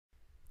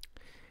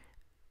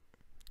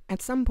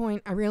At some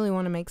point, I really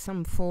want to make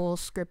some full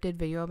scripted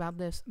video about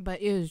this,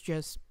 but it is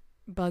just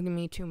bugging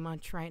me too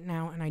much right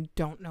now, and I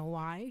don't know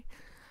why.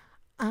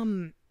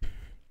 Um,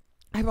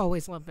 I've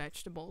always loved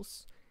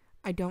vegetables.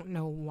 I don't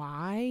know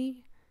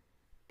why,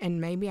 and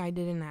maybe I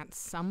didn't at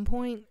some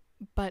point,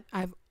 but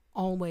I've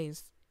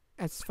always,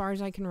 as far as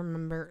I can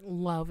remember,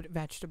 loved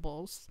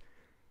vegetables.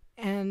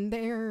 And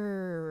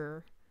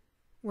there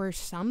were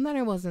some that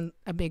I wasn't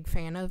a big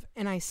fan of,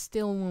 and I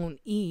still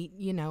won't eat,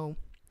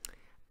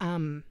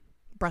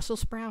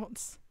 Brussels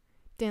sprouts.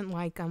 Didn't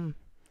like them.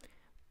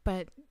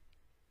 But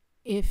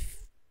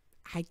if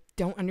I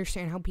don't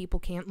understand how people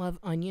can't love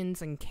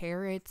onions and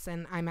carrots,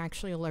 and I'm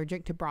actually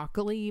allergic to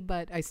broccoli,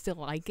 but I still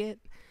like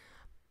it.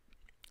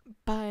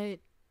 But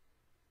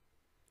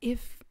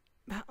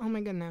oh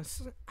my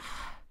goodness,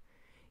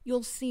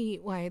 you'll see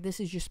why this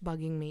is just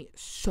bugging me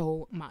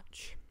so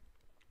much.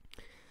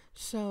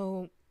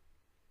 So,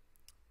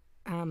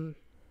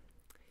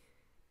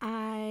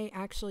 I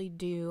actually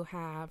do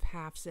have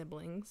half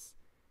siblings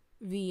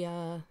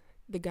via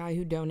the guy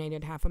who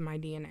donated half of my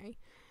DNA.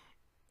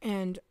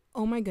 And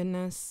oh my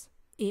goodness,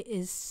 it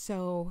is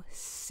so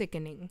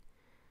sickening.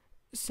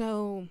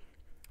 So,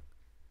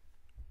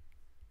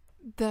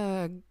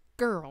 the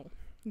girl,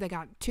 they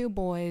got 2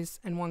 boys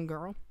and 1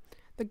 girl.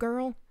 The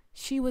girl,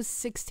 she was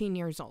 16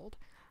 years old.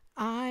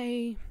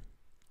 I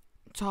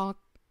talked,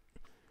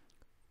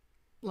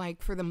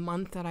 for the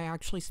month that I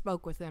actually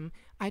spoke with them,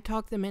 I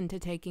talked them into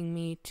taking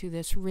me to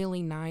this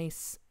really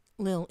nice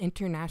little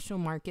international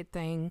market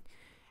thing.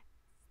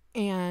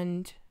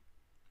 And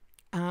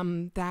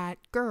that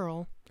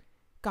girl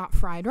got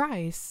fried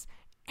rice,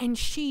 and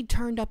she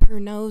turned up her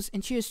nose,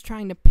 and she was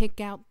trying to pick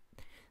out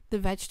the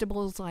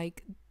vegetables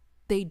like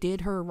they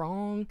did her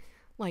wrong.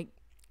 Like,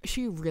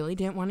 she really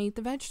didn't want to eat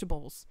the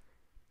vegetables.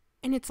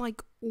 And it's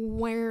like,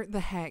 where the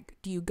heck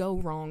do you go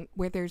wrong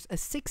where there's a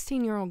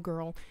 16-year-old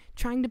girl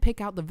trying to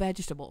pick out the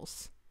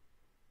vegetables?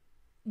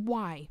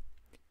 Why?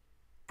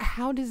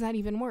 How does that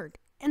even work?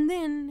 And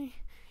then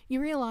you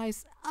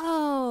realize,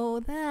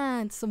 oh,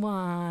 that's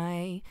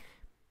why.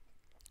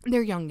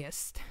 Their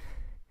youngest,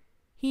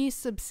 he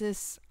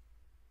subsisted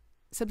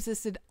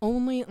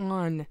only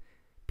on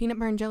peanut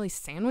butter and jelly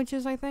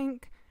sandwiches, I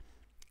think.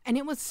 And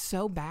it was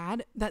so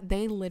bad that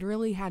they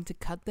literally had to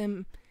cut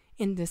them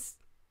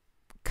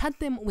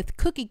with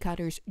cookie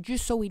cutters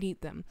just so we'd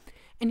eat them.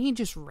 And he'd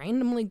just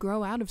randomly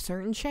grow out of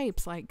certain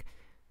shapes. Like,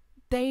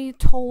 they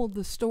told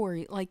the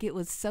story like it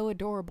was so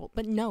adorable.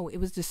 But no, it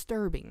was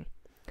disturbing.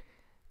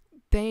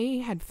 They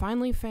had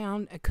finally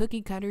found a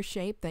cookie cutter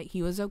shape that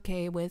he was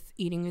okay with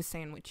eating his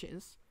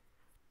sandwiches.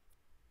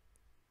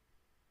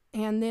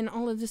 And then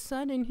all of a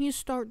sudden, he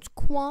starts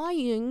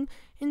crying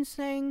and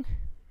saying,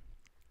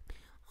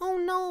 oh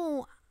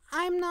no,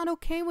 I'm not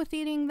okay with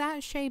eating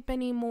that shape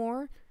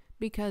anymore.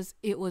 Because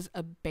it was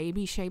a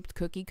baby-shaped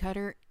cookie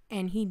cutter,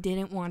 and he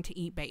didn't want to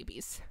eat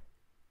babies.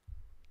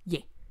 Yeah.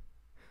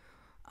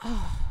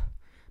 Oh,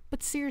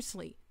 but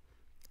seriously,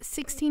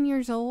 16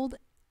 years old,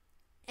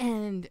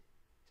 and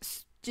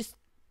just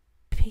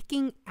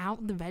picking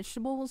out the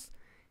vegetables?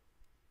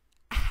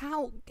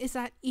 How is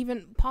that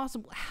even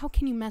possible? How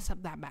can you mess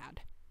up that bad?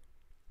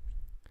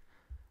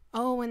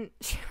 Oh, and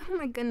oh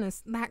my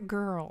goodness, that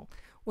girl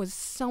was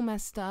so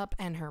messed up,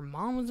 and her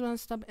mom was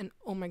messed up, and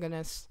oh my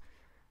goodness.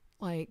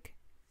 Like,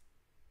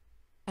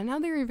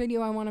 another video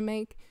I want to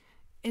make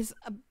is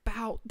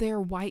about their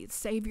white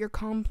savior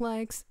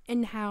complex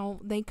and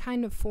how they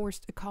kind of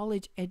forced a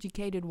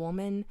college-educated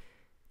woman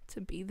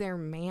to be their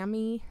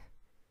mammy.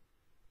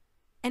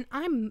 And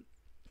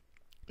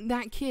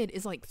that kid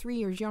is like 3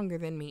 years younger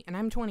than me, and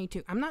I'm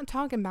 22. I'm not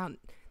talking about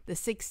the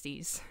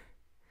 60s.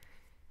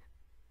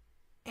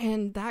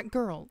 And that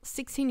girl,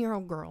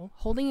 16-year-old girl,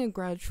 holding a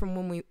grudge from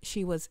when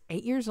she was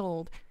 8 years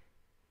old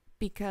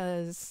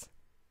because...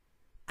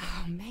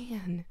 oh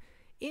man,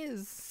 it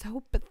is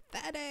so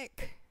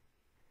pathetic.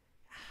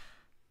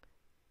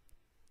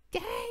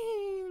 Dang,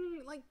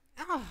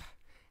 I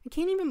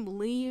can't even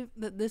believe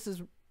that this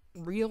is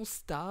real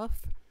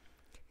stuff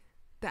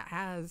that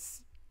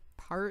has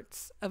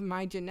parts of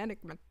my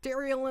genetic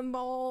material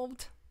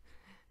involved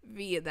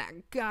via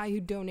that guy who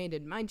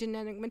donated my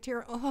genetic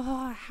material.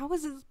 Oh, how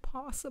is this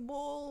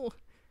possible?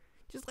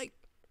 Just like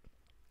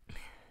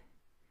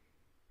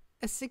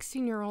a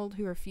 16-year-old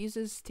who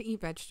refuses to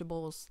eat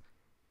vegetables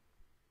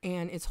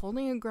and is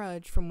holding a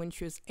grudge from when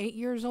she was 8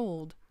 years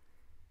old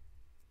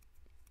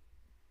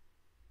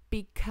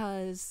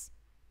because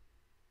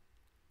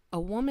a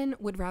woman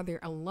would rather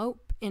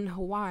elope in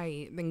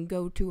Hawaii than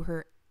go to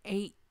her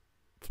 8th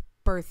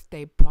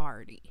birthday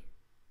party.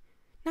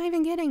 Not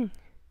even kidding.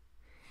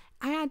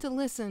 I had to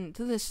listen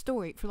to this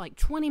story for like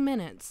 20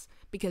 minutes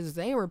because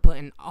they were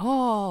putting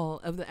all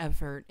of the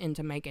effort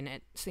into making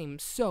it seem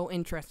so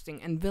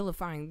interesting and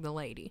vilifying the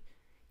lady.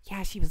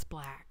 Yeah, she was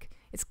black.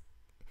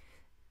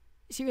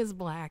 She was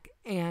black,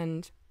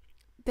 and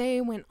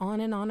they went on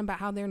and on about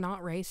how they're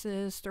not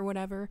racist or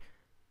whatever.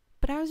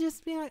 But I was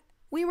just being like,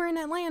 we were in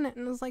Atlanta,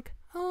 and I was like,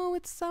 oh,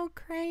 it's so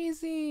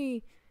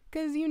crazy,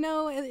 because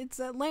it's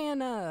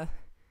Atlanta.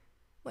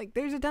 Like,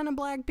 there's a ton of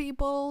black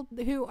people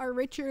who are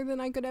richer than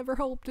I could ever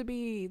hope to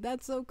be.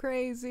 That's so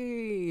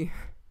crazy.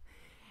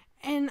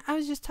 And I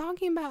was just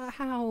talking about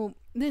how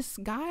this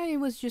guy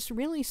was just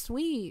really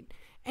sweet.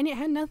 And it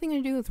had nothing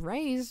to do with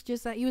race,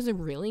 just that he was a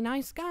really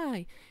nice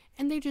guy.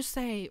 And they just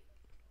say,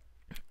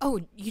 oh,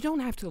 you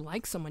don't have to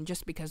like someone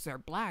just because they're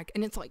black.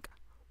 And it's like,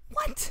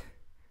 what?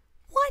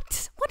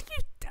 What?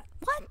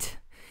 What?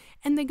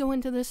 And they go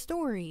into this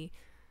story.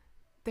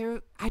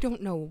 I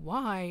don't know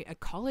why, a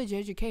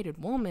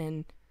college-educated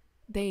woman,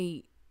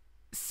 they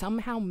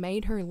somehow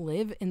made her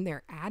live in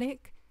their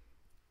attic.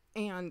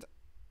 And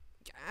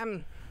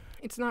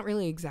it's not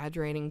really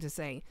exaggerating to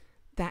say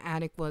that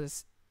attic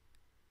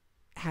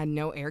had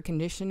no air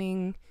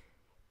conditioning.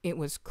 It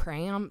was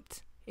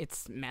cramped. It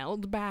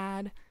smelled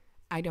bad.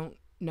 I don't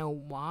know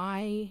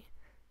why.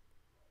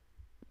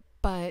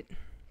 But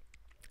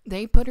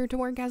they put her to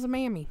work as a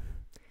mammy.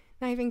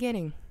 Not even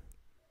kidding.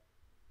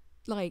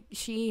 Like,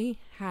 she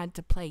had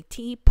to play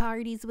tea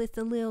parties with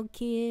the little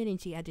kid,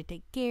 and she had to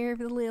take care of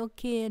the little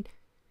kid.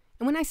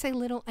 And when I say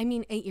little, I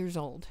mean 8 years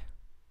old.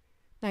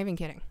 Not even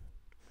kidding.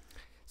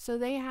 So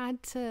they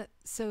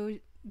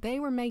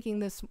were making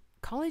this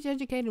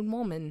college-educated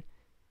woman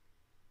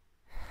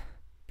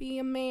be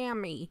a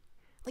mammy.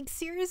 Like,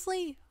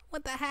 seriously?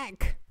 What the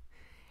heck?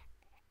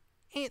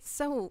 It's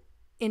so,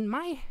 in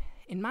my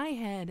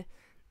head,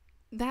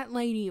 that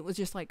lady was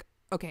just like,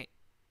 okay,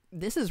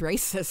 this is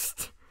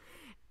racist.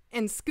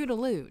 And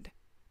scootalooed,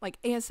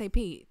 like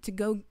ASAP, to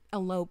go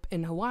elope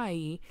in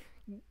Hawaii,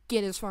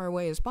 get as far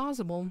away as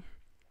possible.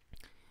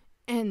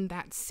 And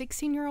that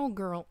 16-year-old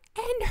girl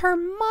and her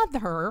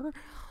mother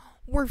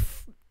were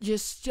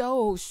just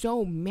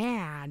so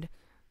mad.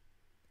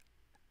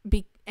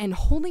 And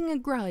holding a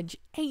grudge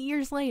 8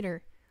 years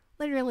later,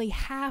 literally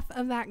half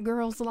of that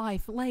girl's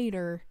life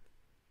later,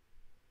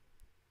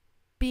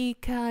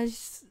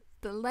 because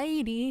the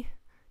lady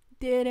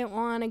didn't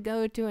want to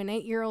go to an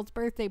 8-year-old's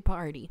birthday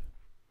party.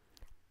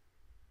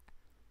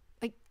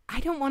 I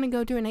don't want to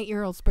go to an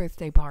 8-year-old's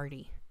birthday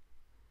party.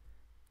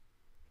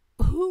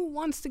 Who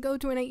wants to go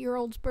to an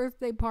 8-year-old's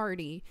birthday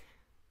party?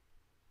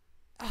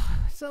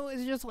 So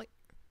it's just like,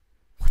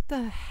 what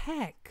the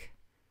heck?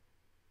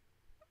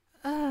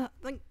 Oh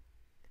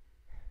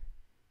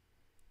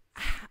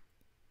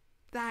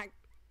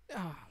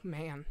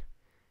man.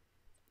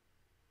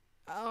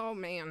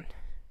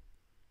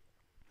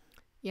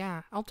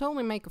 Yeah, I'll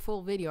totally make a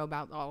full video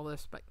about all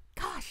this, but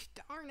gosh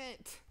darn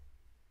it.